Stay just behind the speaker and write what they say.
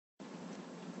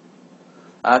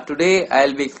Today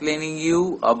I'll be explaining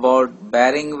you about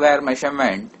bearing wear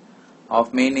measurement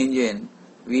of main engine.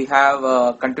 We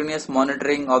have continuous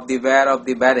monitoring of the wear of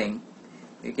the bearing.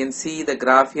 You can see the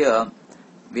graph here.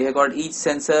 We have got each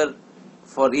sensor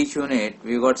for each unit.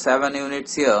 We got 7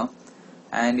 units here,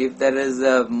 and if there is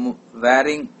a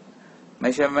wearing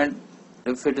measurement,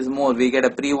 if it is more, we get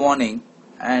a pre-warning,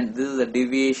 and this is a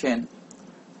deviation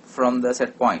from the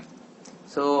set point.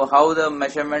 So how the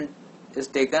measurement is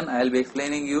taken, I will be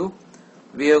explaining you.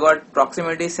 We have got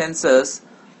proximity sensors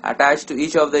attached to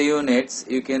each of the units.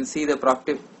 You can see the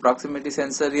proximity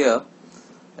sensor here.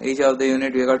 Each of the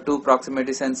unit, we have got 2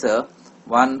 proximity sensor,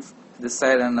 one this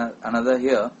side and another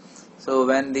here. So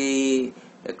when the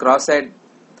cross-side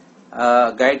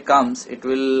guide comes, it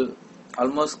will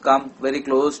almost come very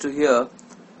close to here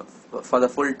for the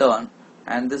full turn,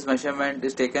 and this measurement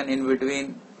is taken in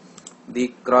between the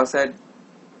cross-side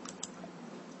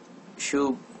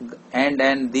shoe end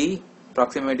and the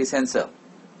proximity sensor.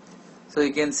 So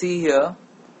you can see here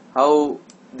how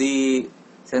the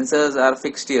sensors are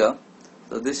fixed here.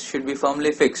 So this should be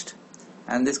firmly fixed,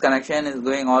 and this connection is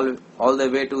going all the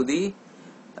way to the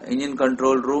engine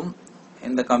control room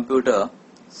in the computer.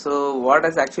 So what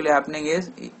is actually happening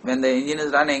is, when the engine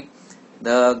is running,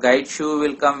 the guide shoe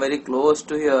will come very close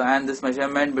to here, and this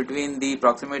measurement between the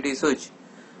proximity switch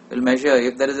will measure.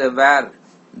 If there is a wear,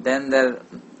 then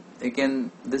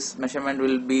this measurement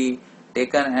will be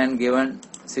taken and given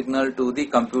signal to the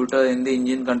computer in the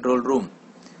engine control room.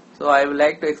 So I would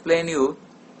like to explain you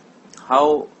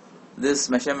how this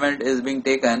measurement is being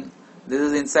taken. This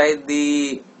is inside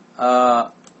the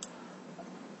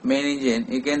main engine.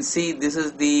 You can see this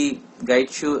is the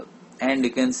guide shoe end,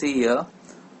 you can see here.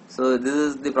 So this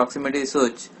is the proximity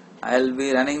switch. I will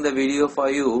be running the video for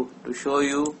you to show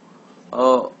you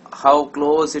how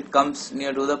close it comes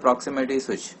near to the proximity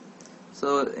switch.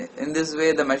 So in this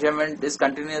way the measurement is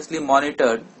continuously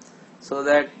monitored, so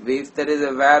that if there is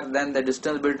a wear, then the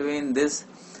distance between this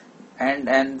end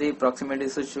and the proximity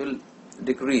switch will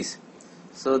decrease.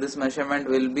 So this measurement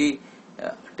will be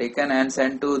taken and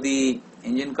sent to the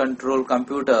engine control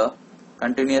computer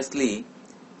continuously.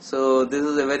 So this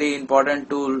is a very important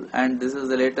tool, and this is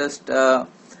the latest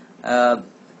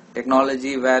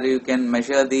technology where you can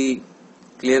measure the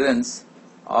clearance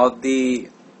of the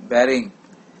bearing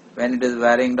when it is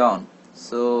wearing down.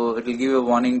 So it will give a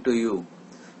warning to you.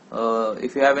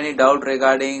 If you have any doubt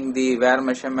regarding the wear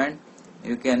measurement,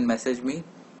 you can message me.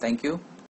 Thank you.